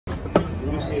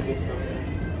Put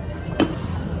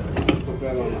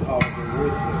that on the house and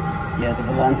wish list. Yeah, the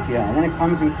Valencia. And then it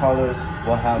comes in colors.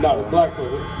 We'll have No, black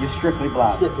with it. You're strictly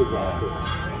black. Strictly black.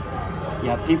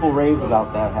 Yeah, people rave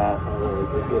about that hat.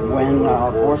 When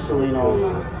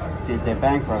Borsalino did their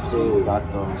bankruptcy, we got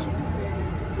those.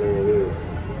 There it is.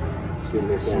 See if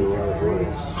it's on the right way.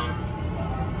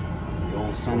 The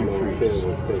old center crease.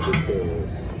 Let's take it care of it.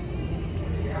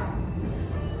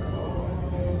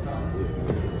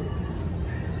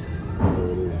 There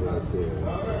it is right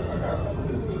there.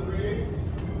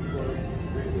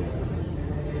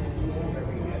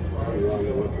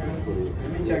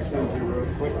 Let me check something real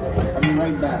quick. I'll be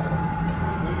right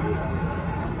back.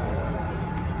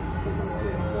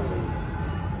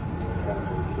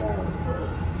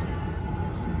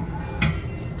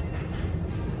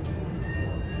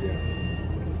 Yes.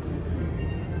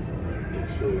 Make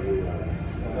sure we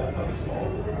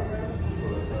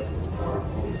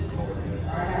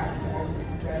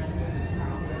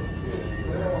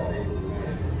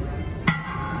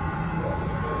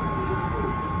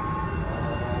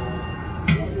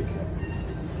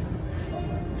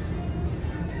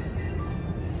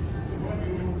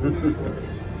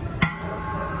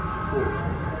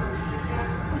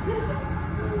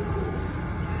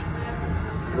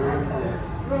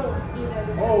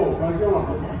Oh, my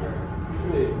God.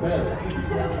 Hey, better.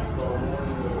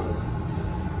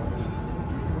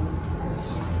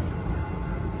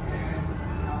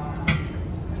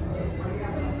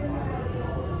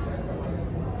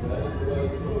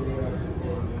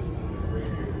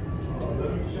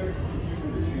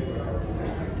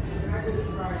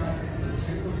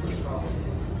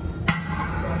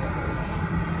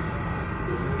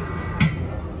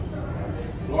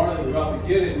 Florida's about to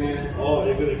get it, man. Oh,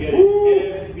 they're gonna get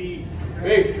it. Heavy,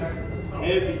 Big.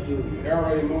 heavy duty. They're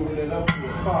already moving it up to a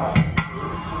 5.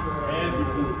 Heavy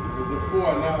duty. It was a 4,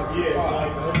 now it's a Yeah, 5.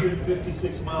 like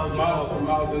 156 miles an hour.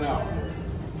 Miles an hour.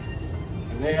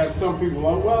 And they had some people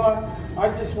like, well, I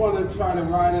just want to try to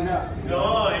ride it out.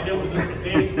 No, and there was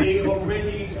they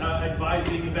already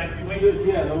advising evacuation.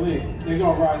 Yeah, the league. They're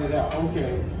going to ride it out.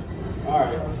 Okay. All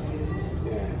right.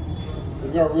 Yeah.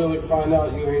 They're going to really find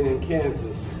out you ain't in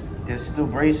Kansas. They're still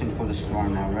bracing for the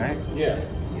storm now, right? Yeah.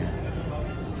 Yeah.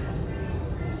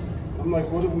 I'm like,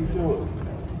 what are we doing?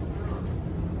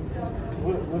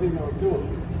 What are y'all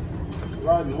doing?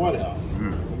 Riding what out?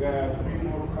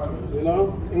 You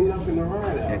know? Ain't nothing to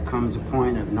ride out. There comes a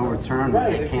point of no return.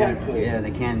 Right, They can't, exactly. yeah,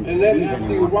 they can't. And then leave after you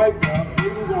anymore. wipe out, then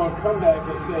you're going to come back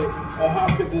and say, oh,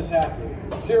 how could this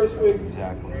happen? Seriously?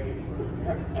 Exactly.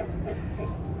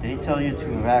 They tell you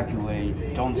to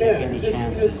evacuate. Don't take Yeah, any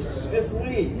chances. just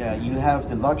leave. Yeah, you have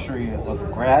the luxury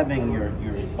of grabbing your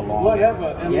belongings. Whatever,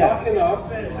 and yeah, locking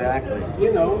up, exactly.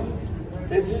 you know,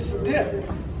 and just dip.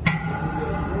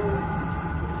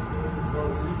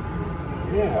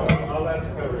 Yeah. I'll ask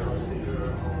her.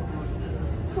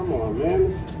 Come on, man.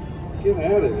 Let's get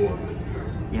out of there.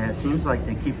 Yeah, it seems like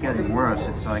they keep getting worse.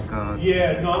 It's like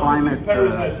Yeah, no, climate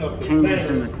Paris has something. changes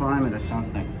Paris. in the climate or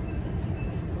something.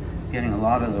 Getting a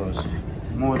lot of those,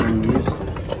 more than we used to.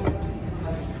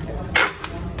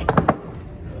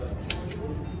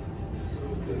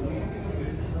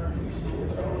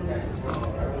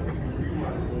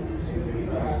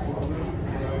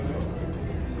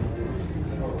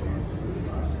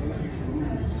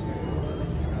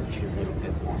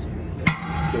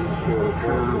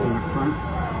 Curves in the front.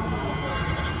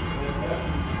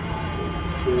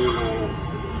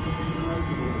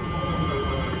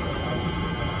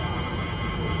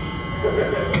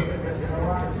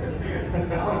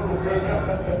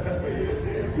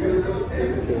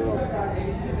 Detail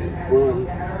run.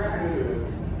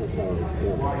 That's how it's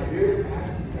done.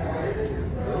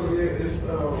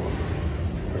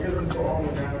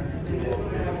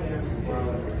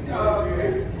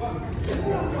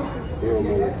 Real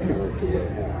men of character wear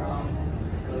hats.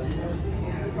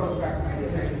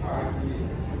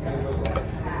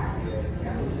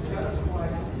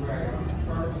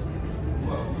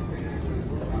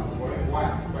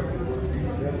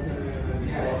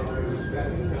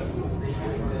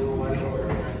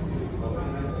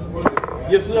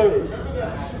 Yes, sir.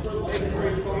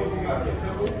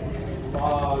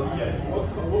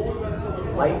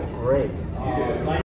 Light gray.